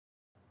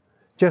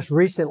Just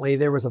recently,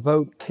 there was a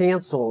vote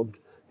canceled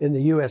in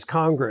the U.S.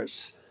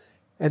 Congress.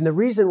 And the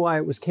reason why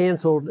it was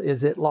canceled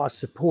is it lost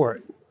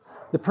support.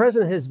 The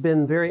president has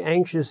been very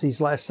anxious these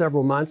last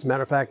several months.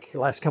 Matter of fact, the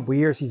last couple of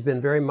years, he's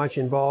been very much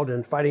involved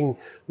in fighting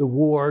the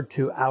war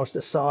to oust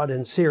Assad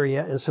in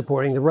Syria and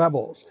supporting the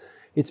rebels.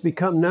 It's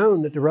become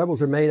known that the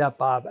rebels are made up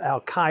of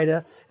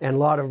al-Qaeda and a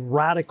lot of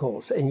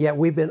radicals, and yet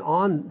we've been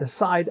on the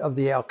side of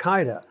the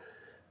al-Qaeda.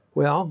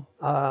 Well,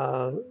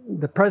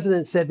 the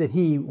president said that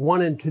he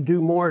wanted to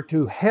do more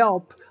to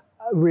help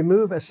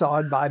remove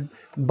Assad by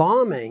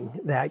bombing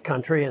that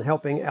country and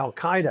helping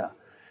al-Qaeda.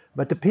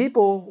 But the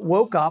people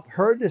woke up,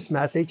 heard this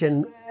message,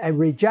 and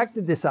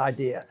rejected this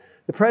idea.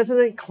 The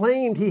president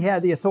claimed he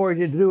had the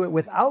authority to do it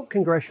without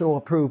congressional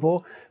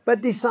approval,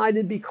 but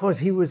decided because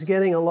he was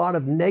getting a lot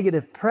of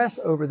negative press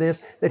over this,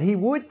 that he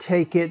would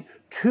take it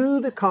to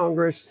the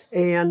Congress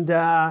and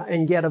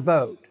get a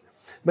vote.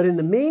 But in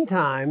the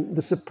meantime,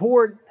 the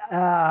support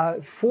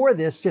for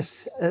this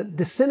just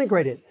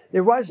disintegrated.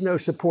 There was no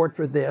support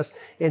for this,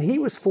 and he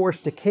was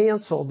forced to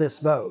cancel this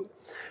vote.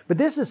 But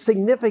this is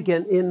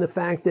significant in the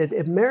fact that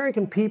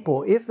American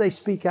people, if they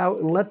speak out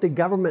and let the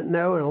government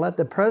know and let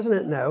the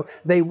president know,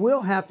 they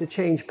will have to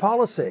change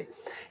policy.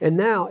 And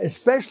now,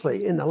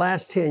 especially in the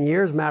last 10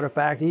 years, matter of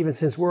fact, even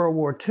since World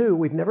War II,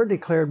 we've never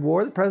declared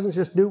war. The presidents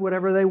just do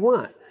whatever they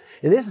want.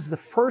 And this is the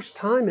first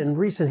time in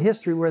recent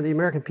history where the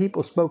American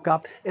people spoke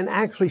up and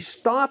actually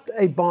stopped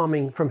a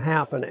bombing from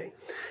happening.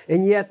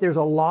 And yet there's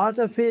a lot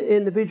of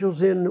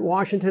individuals in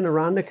Washington,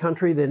 around the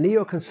country, the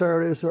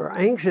neoconservatives, who are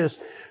anxious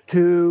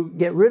to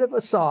get rid of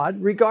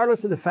Assad,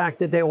 regardless of the fact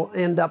that they will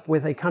end up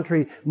with a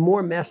country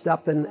more messed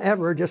up than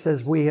ever, just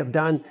as we have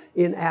done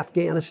in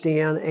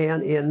Afghanistan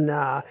and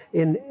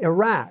in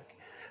Iraq.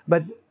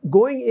 But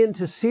going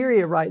into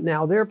Syria right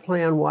now, their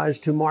plan was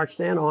to march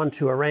then on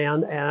to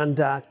Iran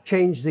and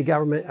change the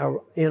government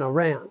in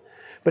Iran.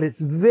 But it's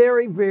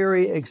very,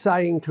 very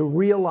exciting to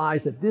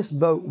realize that this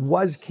vote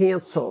was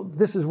canceled.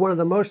 This is one of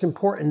the most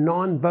important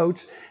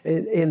non-votes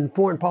in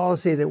foreign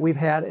policy that we've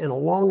had in a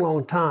long,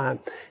 long time.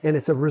 And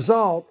it's a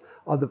result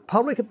of the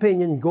public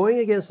opinion going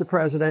against the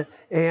president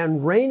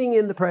and reining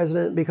in the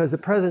president, because the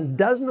president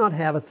does not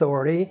have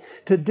authority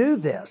to do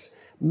this.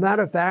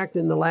 Matter of fact,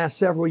 in the last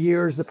several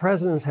years, the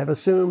presidents have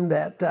assumed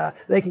that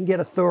they can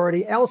get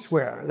authority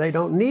elsewhere. They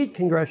don't need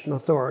congressional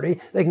authority.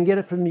 They can get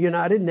it from the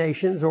United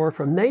Nations or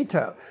from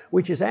NATO,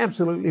 which is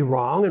absolutely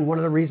wrong, and one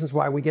of the reasons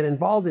why we get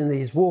involved in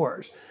these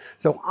wars.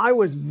 So I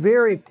was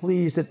very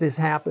pleased that this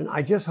happened.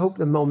 I just hope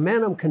the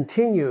momentum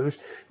continues.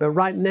 But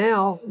right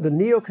now, the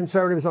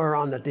neoconservatives are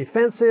on the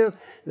defensive.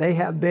 They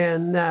have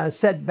been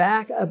set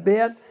back a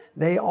bit.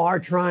 They are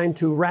trying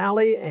to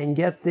rally and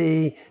get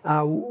the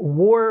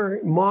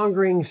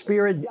warmongering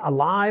spirit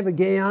alive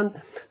again.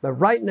 But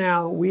right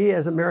now, we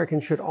as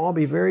Americans should all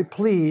be very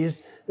pleased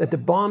that the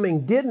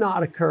bombing did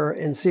not occur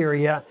in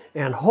Syria,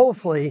 and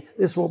hopefully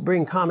this will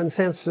bring common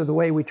sense to the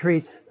way we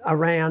treat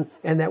Iran,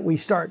 and that we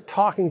start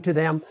talking to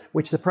them,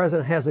 which the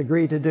president has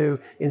agreed to do,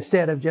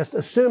 instead of just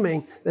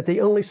assuming that the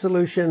only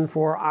solution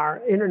for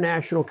our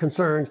international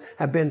concerns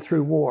have been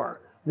through war.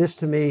 This,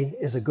 to me,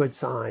 is a good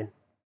sign.